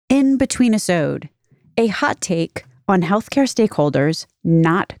In Between-isode, a hot take on healthcare stakeholders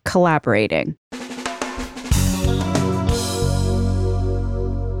not collaborating.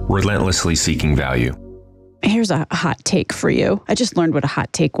 Relentlessly seeking value. Here's a hot take for you. I just learned what a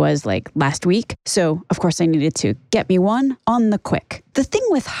hot take was last week, so of course I needed to get me one on the quick. The thing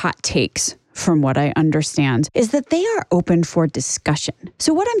with hot takes, from what I understand, is that they are open for discussion.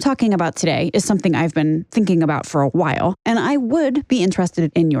 So what I'm talking about today is something I've been thinking about for a while, and I would be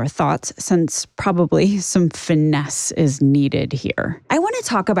interested in your thoughts since probably some finesse is needed here. I want to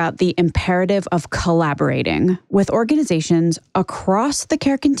talk about the imperative of collaborating with organizations across the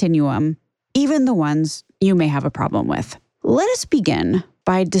care continuum, even the ones you may have a problem with. Let us begin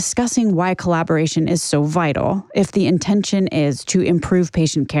by discussing why collaboration is so vital if the intention is to improve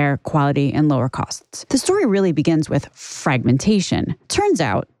patient care, quality, and lower costs. The story really begins with fragmentation. Turns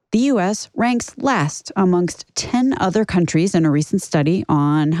out, the U.S. ranks last amongst 10 other countries in a recent study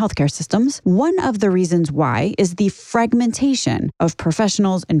on healthcare systems. One of the reasons why is the fragmentation of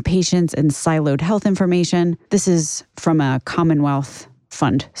professionals and patients and siloed health information. This is from a Commonwealth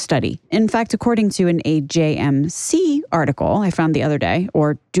Fund study. In fact, according to an AJMC article I found the other day,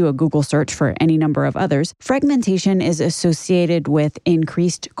 or do a Google search for any number of others, fragmentation is associated with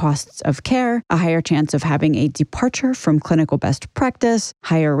increased costs of care, a higher chance of having a departure from clinical best practice,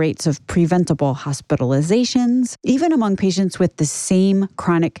 higher rates of preventable hospitalizations. Even among patients with the same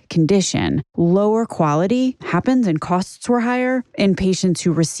chronic condition, lower quality happens and costs were higher in patients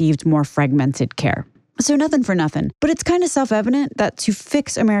who received more fragmented care. So nothing for nothing, but it's kind of self-evident that to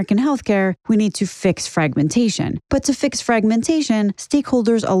fix American healthcare, we need to fix fragmentation. But to fix fragmentation,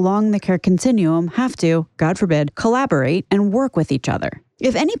 stakeholders along the care continuum have to, God forbid, collaborate and work with each other.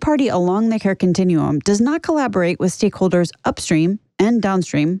 If any party along the care continuum does not collaborate with stakeholders upstream and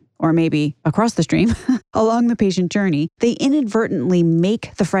downstream, or maybe across the stream, along the patient journey, they inadvertently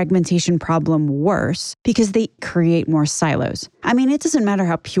make the fragmentation problem worse because they create more silos. I mean, it doesn't matter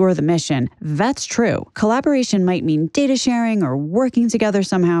how pure the mission. That's true. Collaboration might mean data sharing or working together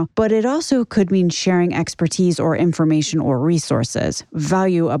somehow, but it also could mean sharing expertise or information or resources,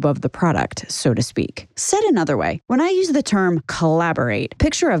 value above the product, so to speak. Said another way, when I use the term collaborate,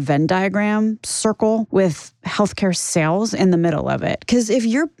 picture a Venn diagram circle with healthcare sales in the middle of it. Because if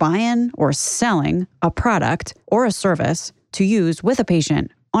you're buying or selling a product or a service to use with a patient,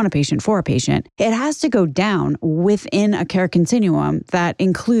 on a patient, for a patient, it has to go down within a care continuum that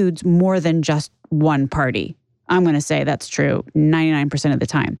includes more than just one party. I'm going to say that's true 99% of the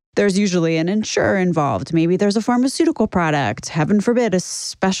time. There's usually an insurer involved. Maybe there's a pharmaceutical product, heaven forbid, a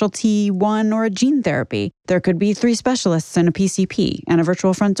specialty one or a gene therapy. There could be 3 specialists and a PCP and a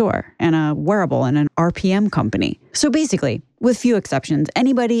virtual front door and a wearable and an RPM company. So basically, with few exceptions,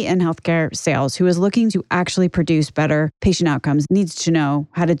 anybody in healthcare sales who is looking to actually produce better patient outcomes needs to know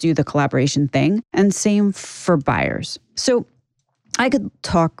how to do the collaboration thing, and same for buyers. So I could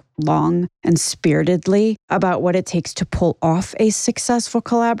talk long and spiritedly about what it takes to pull off a successful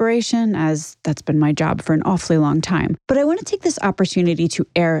collaboration, as that's been my job for an awfully long time. But I want to take this opportunity to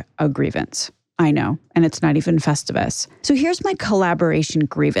air a grievance. I know, and it's not even Festivus. So here's my collaboration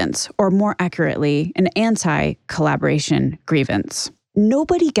grievance, or more accurately, an anti-collaboration grievance.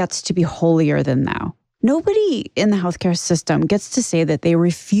 Nobody gets to be holier than thou. Nobody in the healthcare system gets to say that they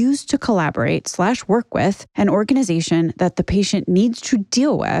refuse to collaborate/work with an organization that the patient needs to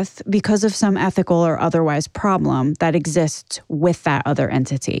deal with because of some ethical or otherwise problem that exists with that other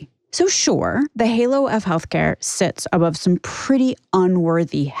entity. So sure, the halo of healthcare sits above some pretty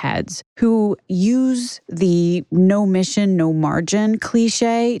unworthy heads who use the no mission, no margin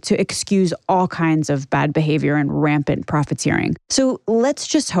cliche to excuse all kinds of bad behavior and rampant profiteering. So let's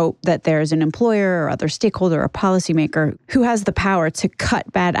just hope that there's an employer or other stakeholder or policymaker who has the power to cut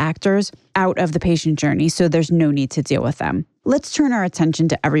bad actors out of the patient journey so there's no need to deal with them. Let's turn our attention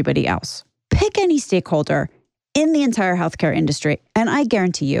to everybody else. Pick any stakeholder in the entire healthcare industry, and I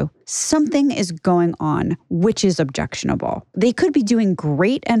guarantee you, something is going on which is objectionable. They could be doing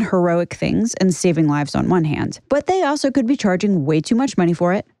great and heroic things and saving lives on one hand, but they also could be charging way too much money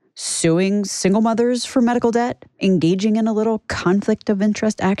for it, suing single mothers for medical debt, engaging in a little conflict of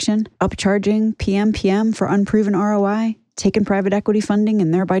interest action, upcharging PMPM for unproven ROI, taking private equity funding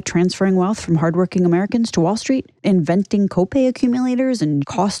and thereby transferring wealth from hardworking Americans to Wall Street, inventing copay accumulators and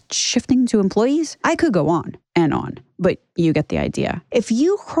cost shifting to employees. I could go on and on, but you get the idea. If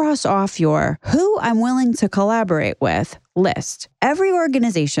you cross off your who I'm willing to collaborate with list every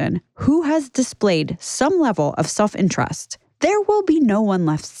organization who has displayed some level of self-interest there will be no one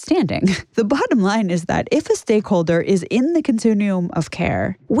left standing. The bottom line is that if a stakeholder is in the continuum of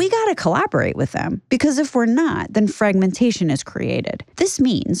care, we gotta collaborate with them, because if we're not, then fragmentation is created. This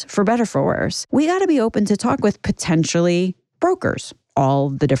means, for better for worse, we gotta be open to talk with potentially brokers, all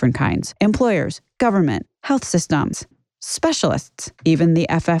the different kinds, employers, government, health systems, specialists, even the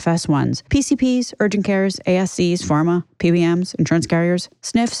FFS ones, PCPs, urgent cares, ASCs, pharma, PBMs, insurance carriers,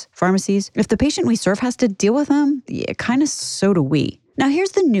 SNFs, pharmacies. If the patient we serve has to deal with them, yeah, kind of so do we. Now,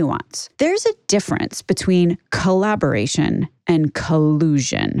 here's the nuance. There's a difference between collaboration and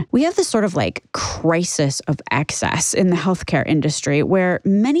collusion. We have this sort of like crisis of access in the healthcare industry where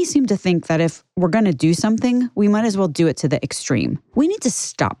many seem to think that if we're going to do something, we might as well do it to the extreme. We need to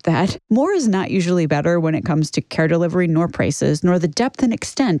stop that. More is not usually better when it comes to care delivery, nor prices, nor the depth and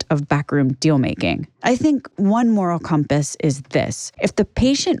extent of backroom deal making. I think one moral compass is this. If the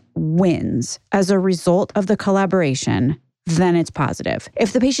patient wins as a result of the collaboration, then it's positive.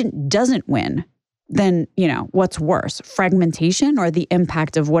 If the patient doesn't win, then, what's worse, fragmentation or the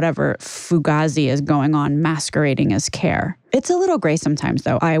impact of whatever fugazi is going on masquerading as care? It's a little gray sometimes,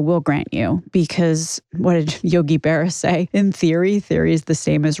 though, I will grant you, because what did Yogi Berra say? In theory is the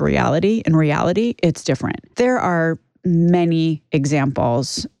same as reality. In reality, it's different. There are many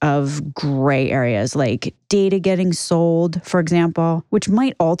examples of gray areas, like data getting sold, for example, which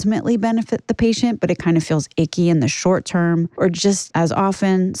might ultimately benefit the patient, but it kind of feels icky in the short term, or just as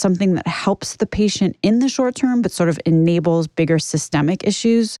often something that helps the patient in the short term, but sort of enables bigger systemic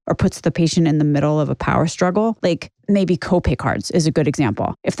issues or puts the patient in the middle of a power struggle. Like maybe copay cards is a good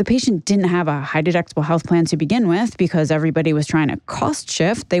example. If the patient didn't have a high deductible health plan to begin with because everybody was trying to cost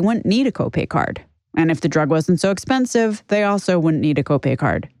shift, they wouldn't need a copay card. And if the drug wasn't so expensive, they also wouldn't need a copay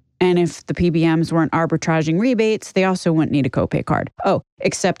card. And if the PBMs weren't arbitraging rebates, they also wouldn't need a copay card. Oh,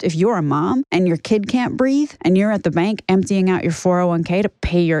 except if you're a mom and your kid can't breathe and you're at the bank emptying out your 401k to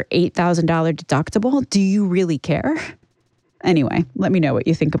pay your $8,000 deductible, do you really care? Anyway, let me know what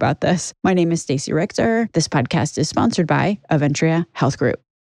you think about this. My name is Stacey Richter. This podcast is sponsored by Aventria Health Group.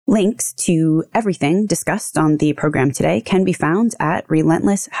 Links to everything discussed on the program today can be found at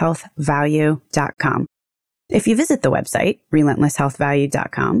relentlesshealthvalue.com. If you visit the website,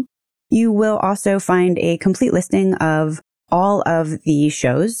 relentlesshealthvalue.com, you will also find a complete listing of all of the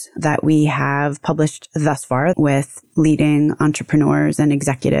shows that we have published thus far with leading entrepreneurs and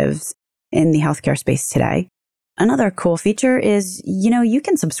executives in the healthcare space today. Another cool feature is, you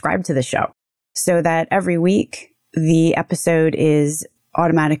can subscribe to the show so that every week the episode is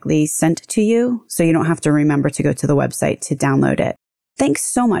automatically sent to you, so you don't have to remember to go to the website to download it. Thanks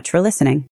so much for listening.